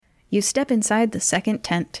You step inside the second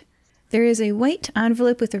tent. There is a white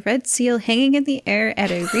envelope with a red seal hanging in the air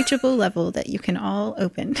at a reachable level that you can all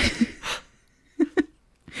open.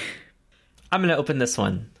 I'm going to open this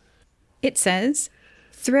one. It says,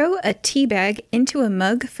 throw a tea bag into a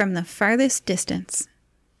mug from the farthest distance.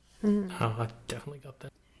 Oh, I definitely got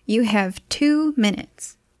that. You have 2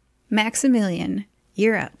 minutes. Maximilian,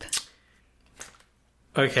 you're up.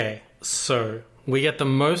 Okay, so we get the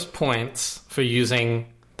most points for using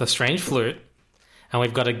the strange flute, and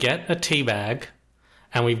we've got to get a tea bag,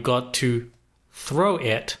 and we've got to throw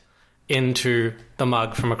it into the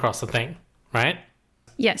mug from across the thing, right?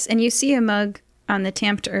 Yes, and you see a mug on the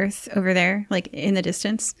tamped earth over there, like in the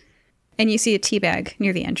distance, and you see a tea bag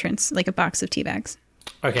near the entrance, like a box of tea bags.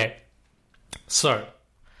 Okay, so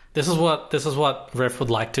this is what Riff would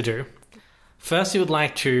like to do. First, he would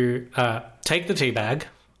like to take the tea bag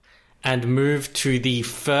and move to the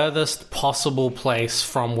furthest possible place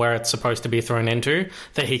from where it's supposed to be thrown into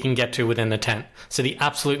that he can get to within the tent. So the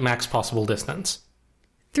absolute max possible distance.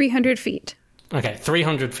 300 feet. Okay,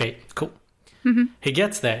 300 feet. Cool. Mm-hmm. He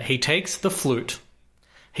gets there. He takes the flute.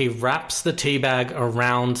 He wraps the tea bag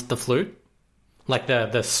around the flute. Like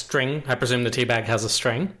the string. I presume the tea bag has a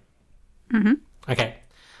string. Mm-hmm. Okay.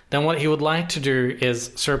 Then what he would like to do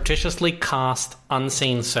is surreptitiously cast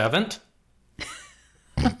Unseen Servant.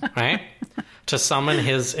 Right? To summon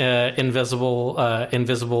his invisible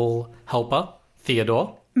helper,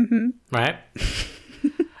 Theodore. Mm-hmm. Right?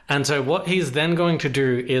 And so what he's then going to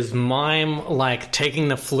do is mime, like, taking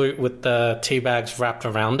the flute with the tea bags wrapped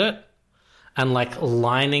around it and, like,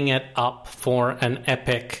 lining it up for an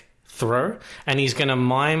epic throw. And he's going to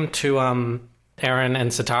mime to Aaron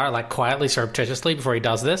and Sitara, like, quietly, surreptitiously before he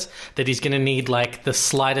does this, that he's going to need, like, the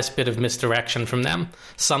slightest bit of misdirection from them.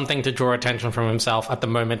 Something to draw attention from himself at the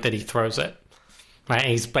moment that he throws it. Right?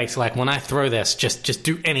 And he's basically like, when I throw this, just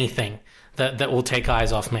do anything that will take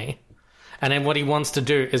eyes off me. And then what he wants to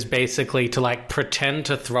do is basically to, like, pretend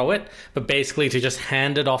to throw it, but basically to just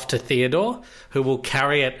hand it off to Theodore, who will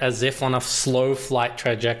carry it as if on a slow flight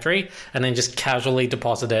trajectory, and then just casually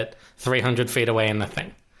deposit it 300 feet away in the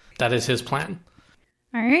thing. That is his plan.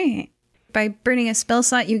 All right. By burning a spell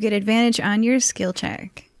slot, you get advantage on your skill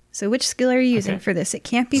check. So which skill are you using for this? It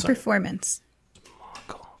can't be performance.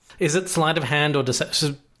 Is it sleight of hand or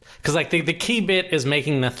deception? Because, like, the key bit is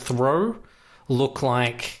making the throw look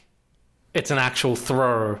like it's an actual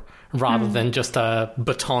throw rather than just a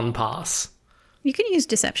baton pass. You can use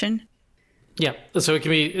deception. Yeah, so it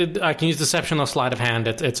can be. I can use deception or sleight of hand.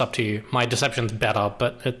 It's up to you. My deception's better,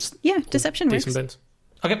 but it's deception works. Bits.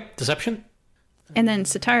 Okay, deception. And then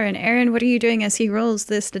Sitara and Aaron, what are you doing as he rolls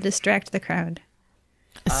this to distract the crowd?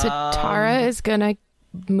 Sitara is gonna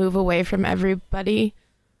move away from everybody,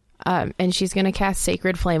 and she's gonna cast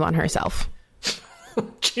Sacred Flame on herself.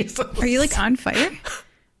 Jesus. Are you, like, on fire?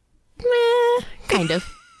 Kind of.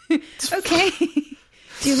 Okay.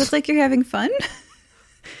 Do you look like you're having fun?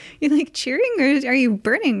 You, like, cheering, or are you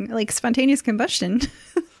burning, like, spontaneous combustion?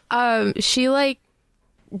 She, like,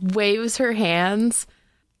 waves her hands,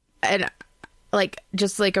 and, like,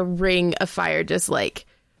 just like a ring of fire just, like,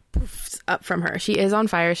 poofs up from her. She is on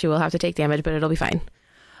fire. She will have to take damage, but it'll be fine.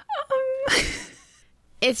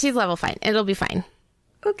 She's level fine. It'll be fine.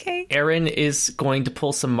 Okay. Aaron is going to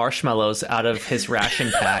pull some marshmallows out of his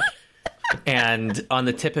ration pack and on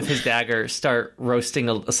the tip of his dagger start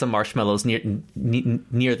roasting some marshmallows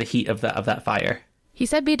near the heat of that fire. He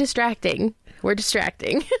said be distracting. We're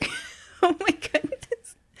distracting. Oh my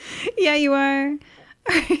goodness. Yeah, you are.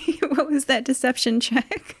 What was that deception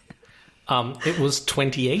check? It was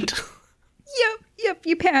 28. Yep,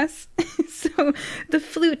 you pass. So the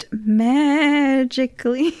flute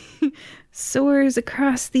magically soars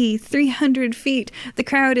across the 300 feet. The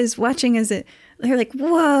crowd is watching as they're like,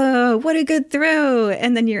 whoa, what a good throw.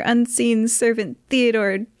 And then your unseen servant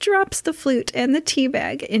Theodore drops the flute and the tea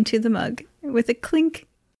bag into the mug with a clink